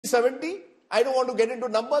70, I don't want to get into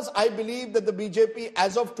numbers. I believe that the BJP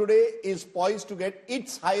as of today is poised to get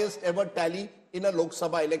its highest ever tally in a Lok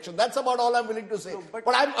Sabha election. That's about all I'm willing to say. No,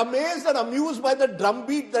 but I'm amazed and amused by the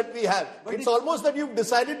drumbeat that we have. It's almost that you've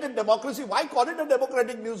decided that democracy, why call it a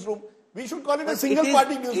democratic newsroom? We should call it a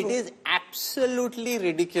single-party newsroom. It is absolutely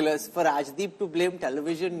ridiculous for Rajdeep to blame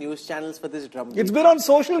television news channels for this drumbeat. It's been on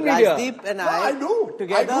social media. Rajdeep and I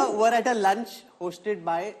together were at a lunch hosted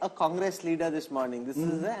by a Congress leader this morning. This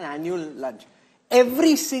is an annual lunch.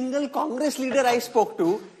 Every single Congress leader I spoke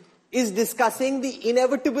to is discussing the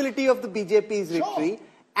inevitability of the BJP's victory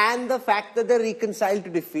and the fact that they're reconciled to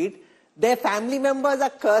defeat. Their family members are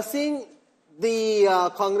cursing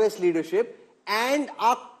the Congress leadership and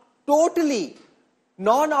are totally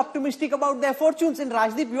non-optimistic about their fortunes. And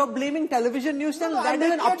Rajdeep, you are blaming television news channels. That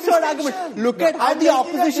is an absurd argument. Look at how the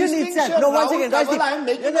opposition itself. No, once again, Rajdeep. I'm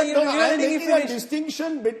making a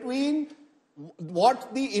distinction between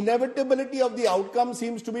what the inevitability of the outcome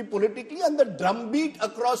seems to be politically and the drumbeat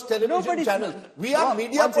across television channels. We are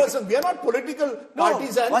media persons. We are not political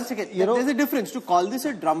partisans. Once again, there's a difference. To call this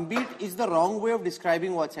a drumbeat is the wrong way of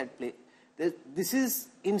describing what's at play. This is,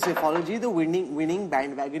 in psephology, the winning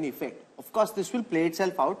bandwagon effect. Of course, this will play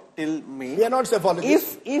itself out till May. We are not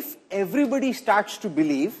psephologists. If everybody starts to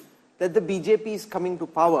believe that the BJP is coming to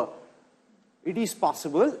power, it is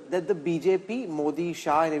possible that the BJP, Modi,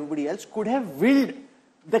 Shah and everybody else could have willed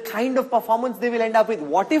the kind of performance they will end up with.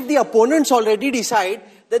 What if the opponents already decide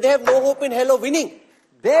that they have no hope in hell of winning?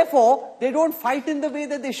 Therefore, they don't fight in the way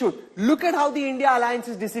that they should. Look at how the India alliance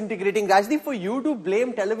is disintegrating. Rajdeep, for you to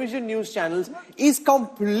blame television news channels is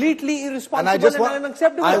completely irresponsible and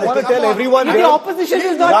unacceptable. I want to tell everyone the opposition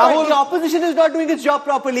is not doing its job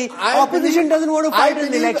properly. Opposition doesn't want to fight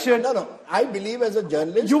in the election. I believe as a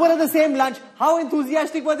journalist. You were at the same lunch. How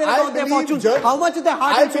enthusiastic were they about their fortunes? How much of their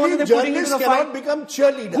heart and soul are they putting into the fight? Cannot become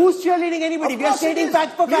cheerleaders. Who's cheerleading anybody? We are stating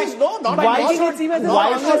fact for fact. Why should it seem as though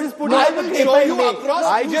Congress is putting I will show you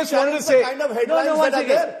across I just wanted to say, kind of headlines that are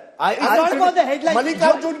there. It's not about the headlines.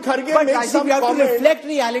 Mallikarjun Kharge makes some you have to reflect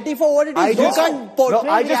reality for what it is. You can't portray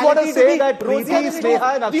I just want to say that Preeti,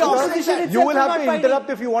 Sneha and Akshara, you will have to interrupt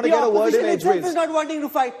if you want to get a word in edgeways. The opposition is not wanting to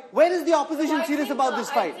fight. Where is the opposition serious about this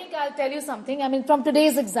fight? I think I'll tell you something. I mean, from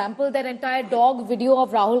today's example, that entire dog video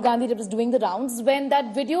of Rahul Gandhi that was doing the rounds, when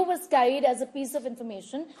that video was carried as a piece of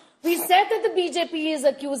information, we said that the BJP is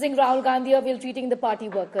accusing Rahul Gandhi of ill-treating the party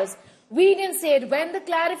workers. We didn't say it. When the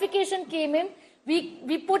clarification came in,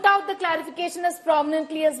 we put out the clarification as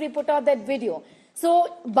prominently as we put out that video.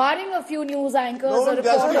 So, barring a few news anchors or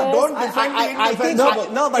reporters... Don't defend the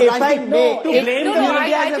indefensible. No, but I think to blame the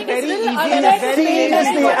media is a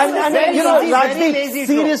very easy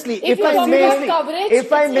seriously, if I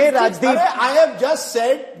may, Rajdeep, I have just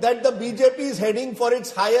said that the BJP is heading for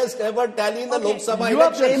its highest ever tally in the Lok Sabha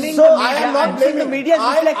election. So I am not blaming the media is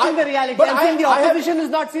reflecting the reality. I'm saying the opposition is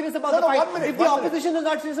not serious about the fight. If the opposition is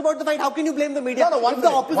not serious about the fight, how can you blame the media? If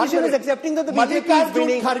the opposition is accepting that the BJP is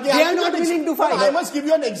winning, they are not willing to fight. I must give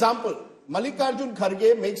you an example. Mallikarjun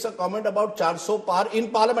Kharge makes a comment about 400 par in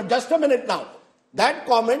Parliament. Just a minute now. That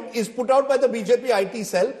comment is put out by the BJP IT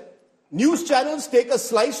cell. News channels take a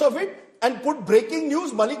slice of it and put breaking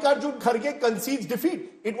news. Mallikarjun Kharge concedes defeat.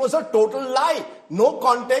 It was a total lie. No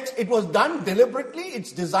context. It was done deliberately.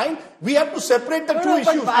 It's designed. We have to separate the two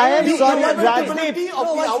issues. I am sorry, Rajdeep.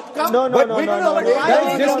 Of the outcome. No. We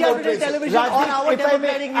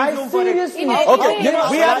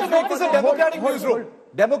have to make this a democratic newsroom.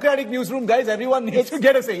 Democratic newsroom, guys. Everyone needs to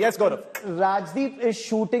get a say. Yes, Gaurav. Rajdeep is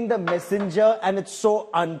shooting the messenger and it's so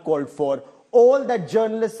uncalled for. All that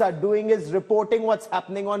journalists are doing is reporting what's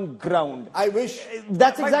happening on ground. I wish.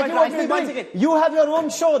 That's exactly what we're doing. You have your own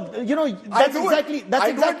show. You know, that's exactly.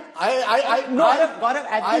 Gaurav,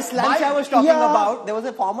 at this lunch I was talking about, there was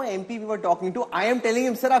a former MP we were talking to. I am telling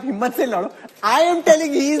him, sir, aap himmat se lado. I am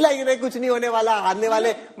telling he's like, kuch nahi hone wala, haarne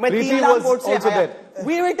wale. Main 3 lakh vote se aaya.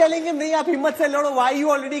 We were telling him, nahi, aap himmat se lado. Why are you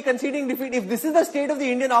already conceding defeat? If this is the state of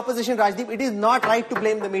the Indian opposition, Rajdeep, it is not right to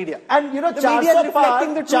blame the media. And you know, the media is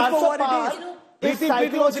reflecting the truth for what it is. It's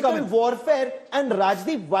psychological warfare. And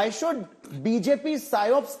Rajdeep, why should BJP's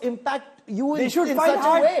psyops impact you in such a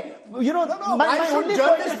way? You know, why should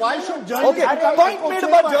journalists? Okay, point made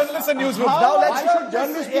about journalists and newsrooms. Now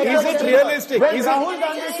let's. Is it realistic? When Rahul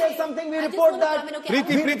Gandhi says something, we report that.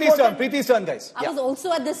 Preeti's turn, guys. I was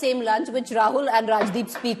also at the same lunch which Rahul and Rajdeep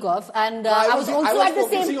speak of, and I was also at the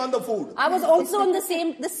same. On the food. I was also on the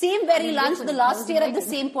same very lunch the last year at the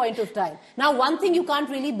same point of time. Now, one thing you can't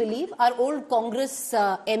really believe are old Congress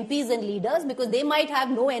MPs and leaders, because they might have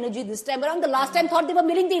no energy this time around. The last time thought they were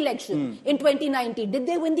winning the election. in 2019? Did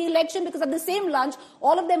they win the election? Because at the same lunch,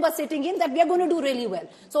 all of them were sitting in that we are going to do really well.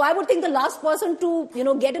 So I would think the last person to,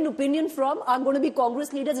 get an opinion from are going to be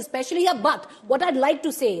Congress leaders, especially here. But what I'd like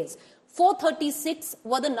to say is, 436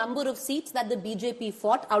 were the number of seats that the BJP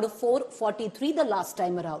fought out of 443 the last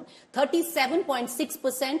time around.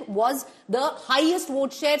 37.6% was the highest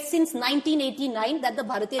vote share since 1989 that the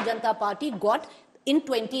Bharatiya Janata Party got in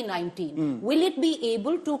 2019. Will it be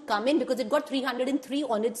able to come in, because it got 303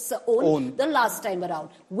 on its own the last time around?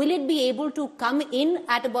 Will it be able to come in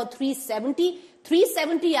at about 370?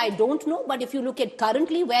 370, I don't know, but if you look at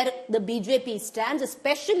currently where the BJP stands,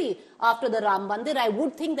 especially after the Ram Mandir, I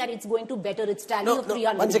would think that it's going to better its tally of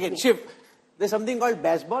 300. Once again, Shiv, there's something called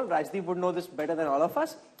baseball. Rajdeep would know this better than all of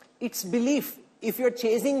us. It's belief. If you're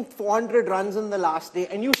chasing 400 runs on the last day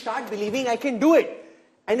and you start believing I can do it,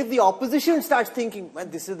 and if the opposition starts thinking, well,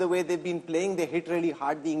 this is the way they've been playing, they hit really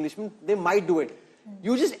hard, the Englishmen, they might do it.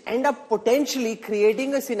 You just end up potentially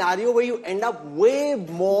creating a scenario where you end up way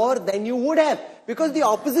more than you would have. Because the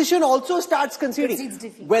opposition also starts conceding.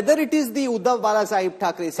 Whether it is the Uddhav Balasaheb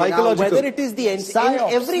Thackeray Sena, whether it is the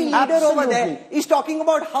NC, every leader over there is talking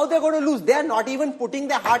about how they're going to lose. They're not even putting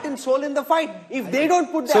their heart and soul in the fight. If they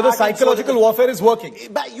don't put their so heart the psychological warfare is working.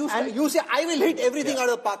 But you say, I will hit everything out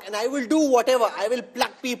of the park and I will do whatever. I will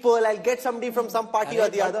pluck people, I'll get somebody from some party or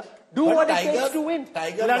the other. Do what it takes to win.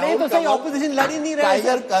 Opposition,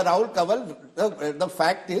 Rahul Kanwal, the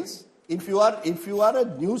fact is, if you are a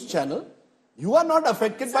news channel, you are not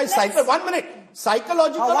affected by psychological. 1 minute.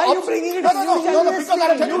 Psychological. Why are you bringing it?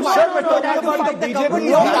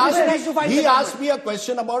 He asked me a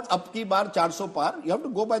question about Apki Bar 400 Par. You have to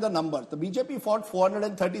go by the numbers. The BJP fought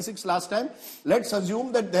 436 last time. Let's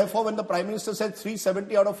assume that therefore when the Prime Minister said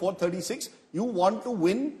 370 out of 436, you want to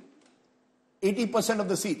win 80% of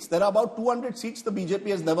the seats. There are about 200 seats the BJP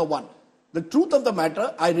has never won. The truth of the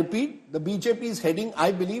matter, I repeat, the BJP is heading,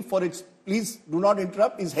 I believe, for its, please do not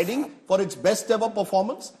interrupt, is heading for its best ever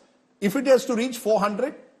performance. If it has to reach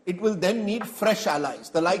 400, it will then need fresh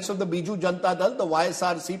allies. The likes of the Biju Janata Dal, the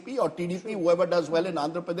YSRCP or TDP, whoever does well in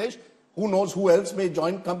Andhra Pradesh, who knows who else may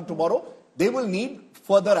join come tomorrow, they will need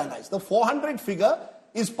further allies. The 400 figure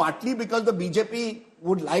is partly because the BJP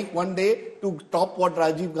would like one day to top what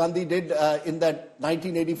Rajiv Gandhi did in that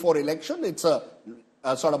 1984 election. It's a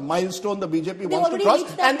sort of milestone the BJP wants to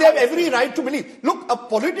cross, and they have every right to believe. Look, a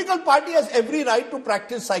political party has every right to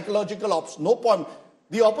practice psychological ops. No point.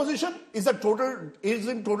 The opposition is in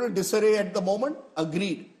total disarray at the moment.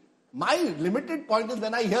 Agreed. My limited point is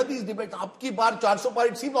when I hear these debates, Apki Bar 400 Par,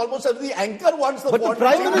 it seems almost as the anchor wants the But the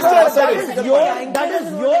Prime Minister said it. That is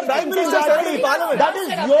your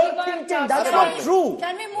thinking. That's not true.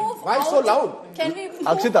 Can we move? Why so loud? Can we move?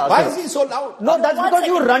 Akshita. Why is he so loud? No, that's because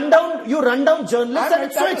you run down journalists,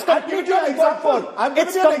 and so it's completely uncalled for.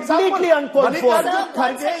 It's completely uncalled for. Malikarjun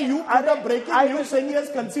Kharge, you put a breaking news saying he has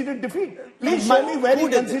conceded defeat. Please show me where he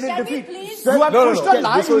conceded defeat. You have pushed a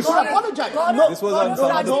lie, you should apologize. This was on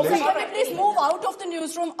some other place. Can we please move out of the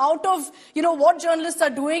newsroom, out of what journalists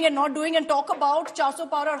are doing and not doing, and talk about 400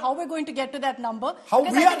 Par or how we're going to get to that number?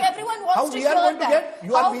 Because I think everyone wants to hear that.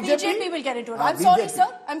 How BJP will get into it. I'm sorry, sir.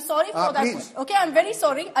 I'm sorry for that one. Okay, I'm very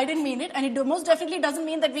sorry. I didn't mean it, and it most definitely doesn't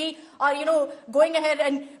mean that we are, going ahead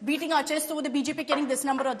and beating our chest over the BJP getting this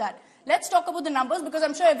number or that. Let's talk about the numbers, because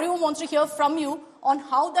I'm sure everyone wants to hear from you on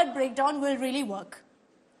how that breakdown will really work.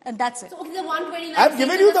 And that's it. So, okay, the 129 I've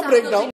given you the breakdown.